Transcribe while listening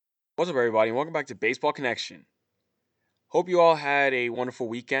What's up, everybody, and welcome back to Baseball Connection. Hope you all had a wonderful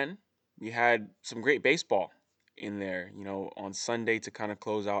weekend. We had some great baseball in there, on Sunday to kind of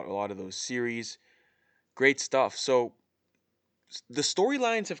close out a lot of those series. Great stuff. So, the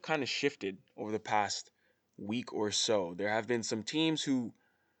storylines have kind of shifted over the past week or so. There have been some teams who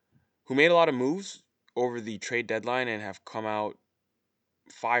made a lot of moves over the trade deadline and have come out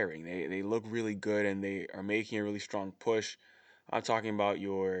firing. They look really good and they are making a really strong push. I'm talking about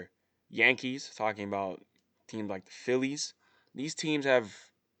your Yankees, talking about teams like the Phillies. These teams have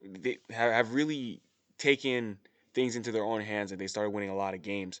really taken things into their own hands and they started winning a lot of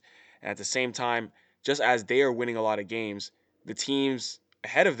games. And at the same time, just as they are winning a lot of games, the teams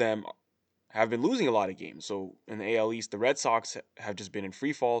ahead of them have been losing a lot of games. So in the AL East, the Red Sox have just been in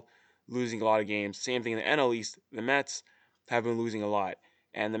free fall, losing a lot of games. Same thing in the NL East, the Mets have been losing a lot.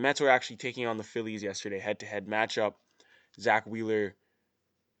 And the Mets were actually taking on the Phillies yesterday, head to head matchup. Zach Wheeler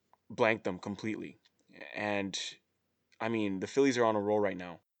blanked them completely. And I mean, the Phillies are on a roll right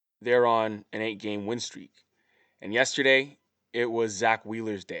now. They're on an 8 game win streak. And yesterday, it was Zach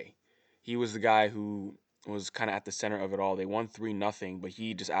Wheeler's day. He was the guy who was kind of at the center of it all. They won 3-0, but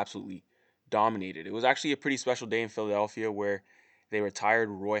he just absolutely dominated. It was actually a pretty special day in Philadelphia where they retired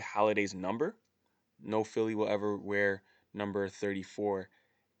Roy Halladay's number. No Philly will ever wear number 34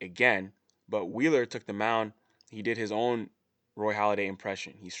 again. But Wheeler took the mound. He did his own Roy Halladay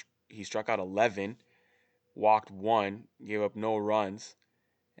impression. He struck out 11, walked one, gave up no runs,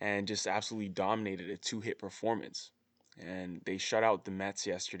 and just absolutely dominated a 2-hit performance. And they shut out the Mets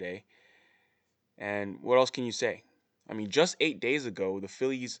yesterday. And what else can you say? I mean, just 8 days ago, the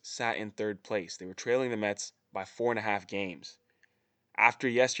Phillies sat in third place. They were trailing the Mets by 4.5 games. After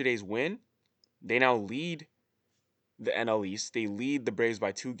yesterday's win, they now lead the NL East. They lead the Braves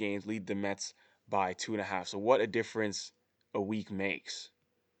by 2 games, lead the Mets by 2.5. So what a difference a week makes.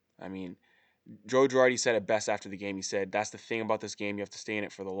 I mean, Joe Girardi said it best after the game. He said, "That's the thing about this game. You have to stay in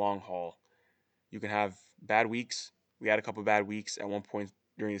it for the long haul. You can have bad weeks. We had a couple of bad weeks at one point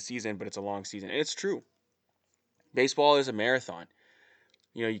during the season, but it's a long season." And it's true. Baseball is a marathon.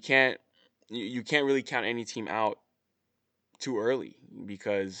 You can't really count any team out too early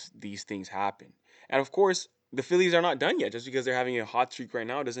because these things happen. And of course, the Phillies are not done yet. Just because they're having a hot streak right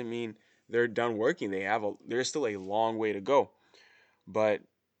now doesn't mean they're done working. There's still a long way to go. But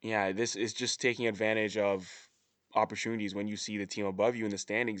yeah, this is just taking advantage of opportunities when you see the team above you in the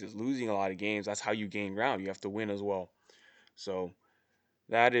standings is losing a lot of games. That's how you gain ground. You have to win as well. So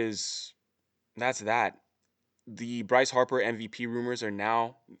that is that's that. The Bryce Harper MVP rumors are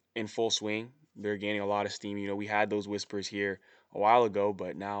now in full swing. They're gaining a lot of steam. We had those whispers here a while ago,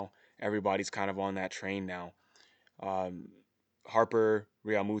 but now everybody's kind of on that train now. Um, Harper,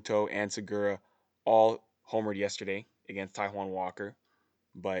 Realmuto, and Segura all homered yesterday against Taijuan Walker,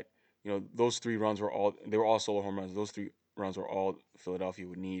 but those 3 runs were all solo home runs. Those 3 runs were all Philadelphia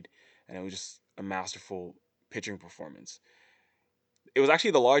would need, and it was just a masterful pitching performance. It was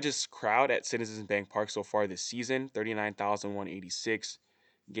actually the largest crowd at Citizens Bank Park so far this season, 39,186.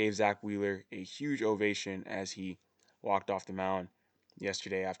 Gave Zach Wheeler a huge ovation as he walked off the mound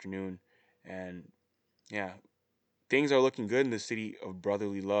yesterday afternoon. And yeah, things are looking good in the city of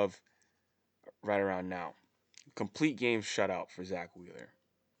brotherly love right around now. Complete game shutout for Zach Wheeler.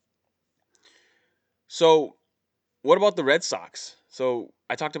 So, what about the Red Sox? So,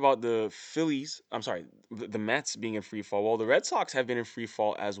 I talked about the Phillies, I'm sorry, the Mets being in free fall. Well, the Red Sox have been in free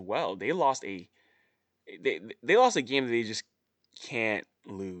fall as well. They lost a game that they just can't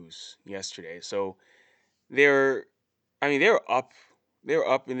lose yesterday. So they're I mean they were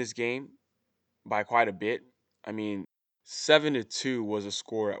up in this game by quite a bit. I mean 7-2 was a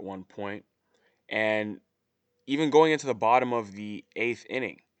score at one point, and even going into the bottom of the 8th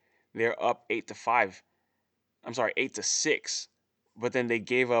inning, they're up 8-5. I'm sorry, 8-6. But then they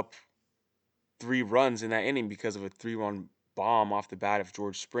gave up 3 runs in that inning because of a 3-run bomb off the bat of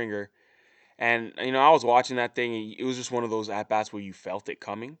George Springer. And I was watching that thing. And it was just one of those at bats where you felt it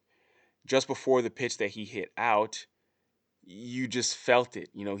coming. Just before the pitch that he hit out, you just felt it.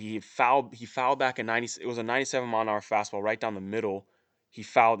 He fouled back a 90. It was a 97 mile an hour fastball right down the middle. He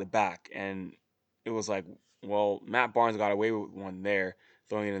fouled it back, and it was like, well, Matt Barnes got away with one there,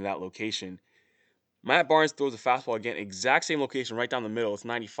 throwing it in that location. Matt Barnes throws a fastball again, exact same location, right down the middle. It's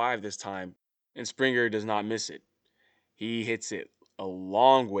 95 this time, and Springer does not miss it. He hits it a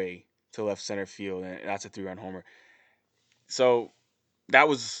long way to left center field, and that's a 3-run homer. So that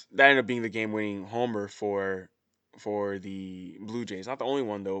ended up being the game-winning homer for the Blue Jays. Not the only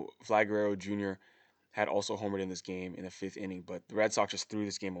one though. Vlad Guerrero Jr. had also homered in this game in the 5th inning, but the Red Sox just threw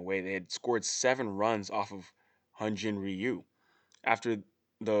this game away. They had scored 7 runs off of Hyunjin Ryu after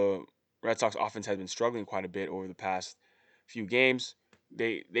the Red Sox offense has been struggling quite a bit over the past few games.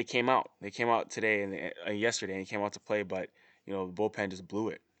 They came out. They came out today and yesterday and came out to play, but the bullpen just blew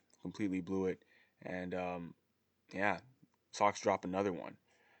it, completely blew it, and yeah, Sox drop another one.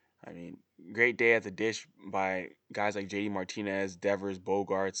 I mean, great day at the dish by guys like JD Martinez, Devers,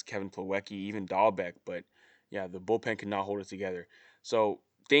 Bogarts, Kevin Plawecki, even Dahlbeck, but yeah, the bullpen could not hold it together. So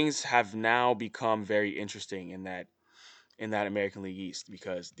things have now become very interesting in that American League East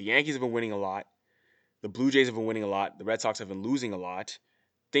because the Yankees have been winning a lot, the Blue Jays have been winning a lot, the Red Sox have been losing a lot.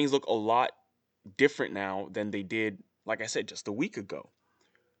 Things look a lot different now than they did, like I said, just a week ago.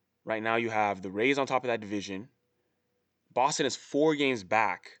 Right now, you have the Rays on top of that division. Boston is 4 games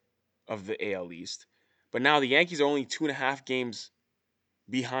back of the AL East, but now the Yankees are only 2.5 games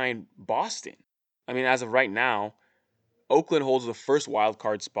behind Boston. I mean, as of right now, Oakland holds the first wild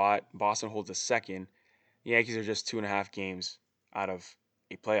card spot. Boston holds the second. The Yankees are just 2.5 games out of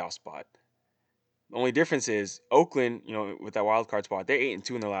a playoff spot. The only difference is Oakland, with that wild card spot, they're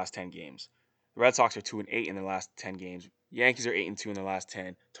 8-2 in their last 10 games. The Red Sox are 2-8 in their last 10 games. Yankees are 8-2 in their last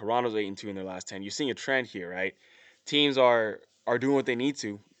 10. Toronto's 8-2 in their last 10. You're seeing a trend here, right? Teams are doing what they need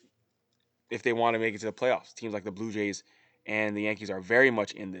to if they want to make it to the playoffs. Teams like the Blue Jays and the Yankees are very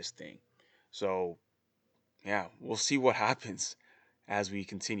much in this thing. So yeah, we'll see what happens as we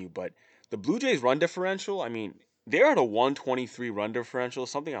continue. But the Blue Jays run differential, I mean, they're at a 123 run differential,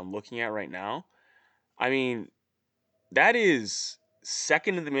 something I'm looking at right now. I mean, that is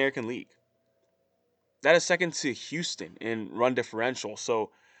second in the American League. That is second to Houston in run differential.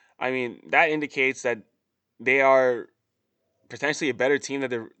 So, I mean, that indicates that they are potentially a better team that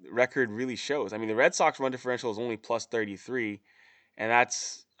the record really shows. I mean, the Red Sox run differential is only plus 33, and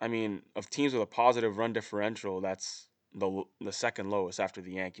that's, I mean, of teams with a positive run differential, that's the second lowest after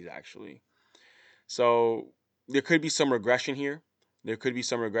the Yankees actually. So there could be some regression here. There could be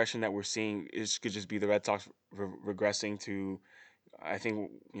some regression that we're seeing. It could just be the Red Sox regressing to, I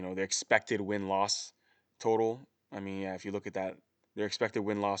think, their expected win loss total. I mean, yeah, if you look at that, their expected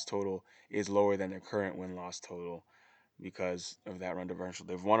win loss total is lower than their current win loss total because of that run differential.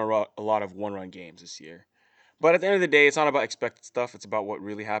 They've won a lot of 1-run games this year. But at the end of the day, it's not about expected stuff. It's about what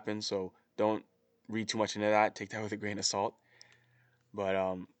really happened. So don't read too much into that. Take that with a grain of salt. But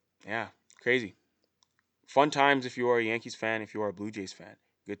yeah, crazy. Fun times if you are a Yankees fan, if you are a Blue Jays fan.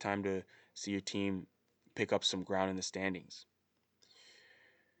 Good time to see your team pick up some ground in the standings.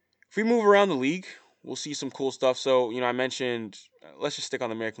 If we move around the league, we'll see some cool stuff. So, I mentioned, let's just stick on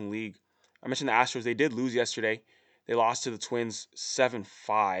the American League. I mentioned the Astros. They did lose yesterday. They lost to the Twins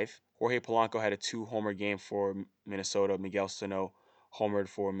 7-5. Jorge Polanco had a 2-homer game for Minnesota. Miguel Sano homered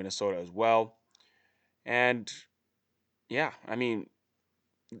for Minnesota as well. And yeah, I mean,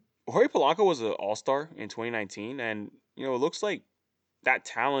 Jorge Polanco was an all-star in 2019. And, it looks like that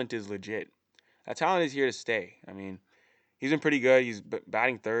talent is legit. That talent is here to stay. I mean, he's been pretty good. He's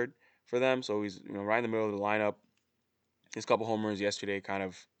batting third for them, so he's right in the middle of the lineup. His couple homers yesterday kind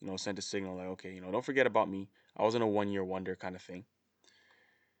of sent a signal like, okay, don't forget about me. I wasn't a 1-year wonder kind of thing.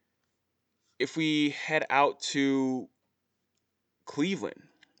 If we head out to Cleveland,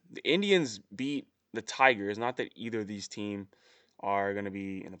 the Indians beat the Tigers. Not that either of these teams are going to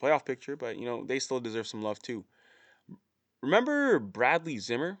be in the playoff picture, but they still deserve some love too. Remember Bradley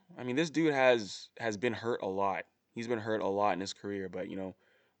Zimmer? I mean, this dude has been hurt a lot. He's been hurt a lot in his career, but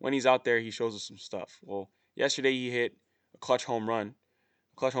when he's out there, he shows us some stuff. Well, yesterday he hit a clutch home run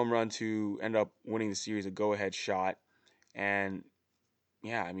to end up winning the series, a go-ahead shot, and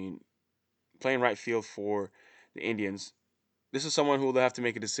yeah, I mean, playing right field for the Indians. This is someone who will have to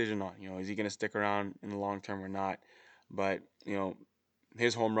make a decision on. Is he going to stick around in the long term or not? But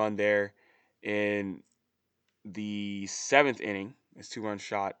his home run there in the seventh inning, his 2-run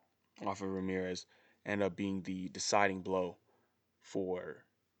shot off of Ramirez, ended up being the deciding blow for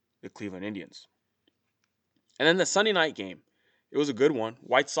the Cleveland Indians. And then the Sunday night game, it was a good one.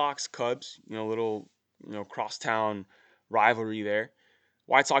 White Sox, Cubs, little, crosstown rivalry there.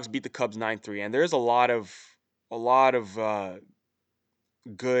 White Sox beat the Cubs 9-3, and there's a lot of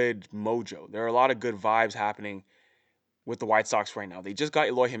good mojo. There are a lot of good vibes happening with the White Sox right now. They just got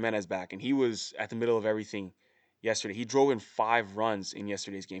Eloy Jimenez back, and he was at the middle of everything yesterday. He drove in 5 runs in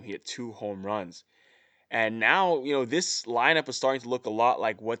yesterday's game. He hit 2 home runs. And now, this lineup is starting to look a lot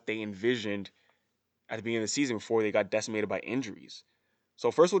like what they envisioned at the beginning of the season before they got decimated by injuries.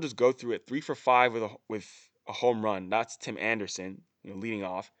 So first we'll just go through it. 3 for 5 with a home run. That's Tim Anderson, leading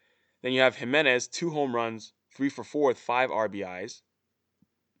off. Then you have Jimenez, 2 home runs, 3 for 4 with 5 RBIs.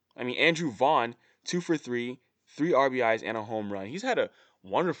 I mean, Andrew Vaughn, 2 for 3, 3 RBIs and a home run. He's had a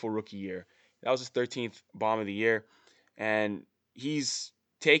wonderful rookie year. That was his 13th bomb of the year, and he's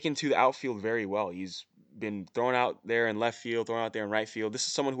taken to the outfield very well. He's been thrown out there in left field, thrown out there in right field. This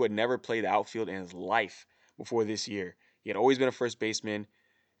is someone who had never played the outfield in his life before this year. He had always been a first baseman,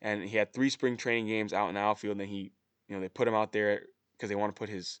 and he had 3 spring training games out in the outfield. And then they put him out there because they want to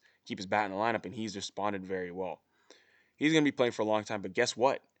keep his bat in the lineup, and he's responded very well. He's going to be playing for a long time, but guess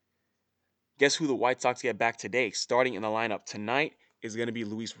what? Guess who the White Sox get back today? Starting in the lineup tonight is going to be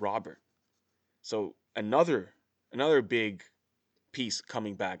Luis Robert. So another big piece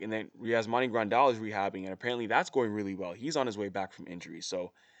coming back. And then Yasmani Grandal is rehabbing, and apparently that's going really well. He's on his way back from injury.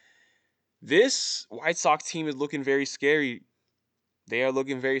 So this White Sox team is looking very scary. They are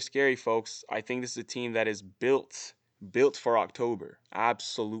looking very scary, folks. I think this is a team that is built for October.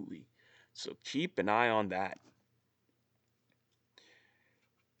 Absolutely. So keep an eye on that.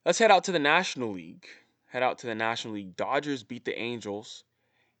 Let's head out to the National League. Dodgers beat the Angels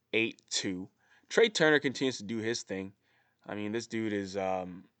 8-2. Trey Turner continues to do his thing. I mean, this dude is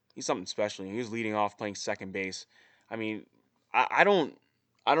he's something special. He was leading off playing second base. I mean, I don't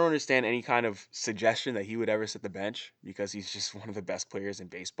understand any kind of suggestion that he would ever sit the bench because he's just one of the best players in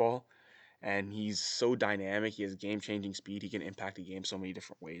baseball. And he's so dynamic. He has game-changing speed. He can impact the game so many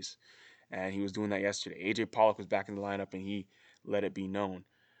different ways. And he was doing that yesterday. AJ Pollock was back in the lineup, and he let it be known.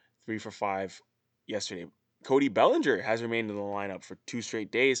 3 for 5 yesterday. Cody Bellinger has remained in the lineup for 2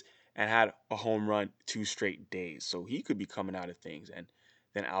 straight days and had a home run 2 straight days. So he could be coming out of things. And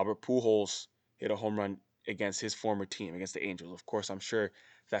then Albert Pujols hit a home run against his former team, against the Angels. Of course, I'm sure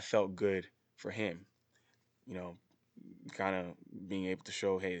that felt good for him. Kind of being able to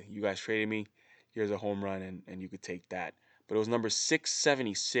show, hey, you guys traded me. Here's a home run, and you could take that. But it was number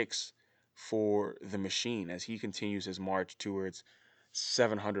 676 for the machine as he continues his march towards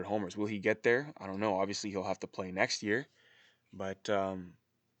 700 homers. Will he get there? I don't know. Obviously, he'll have to play next year. But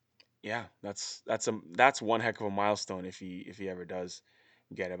yeah, that's one heck of a milestone if he ever does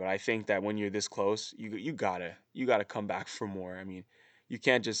get it. But I think that when you're this close, you gotta come back for more. I mean, you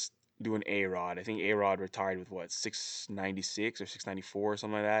can't just do an A Rod. I think A Rod retired with what 696 or 694 or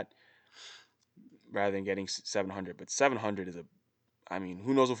something like that, rather than getting 700. But 700 is I mean,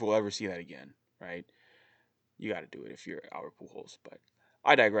 who knows if we'll ever see that again, right? You got to do it if you're Albert Pujols. But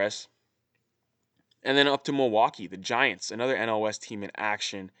I digress. And then up to Milwaukee, the Giants, another NL West team in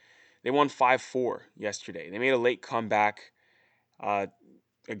action. They won 5-4 yesterday. They made a late comeback, a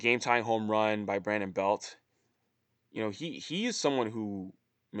game-tying home run by Brandon Belt. He is someone who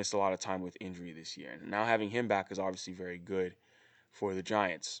missed a lot of time with injury this year, and now having him back is obviously very good for the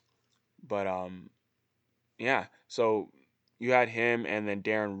Giants. But yeah. So you had him, and then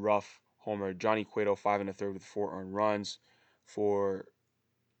Darren Ruff homer, Johnny Cueto 5 1/3 with 4 earned runs for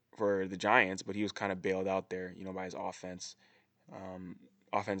the Giants, but he was kind of bailed out there, by his offense.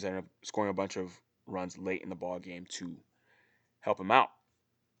 Offense ended up scoring a bunch of runs late in the ball game to help him out.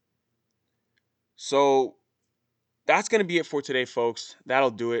 So that's going to be it for today, folks.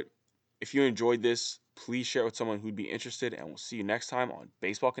 That'll do it. If you enjoyed this, please share it with someone who'd be interested, and we'll see you next time on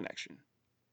Baseball Connection.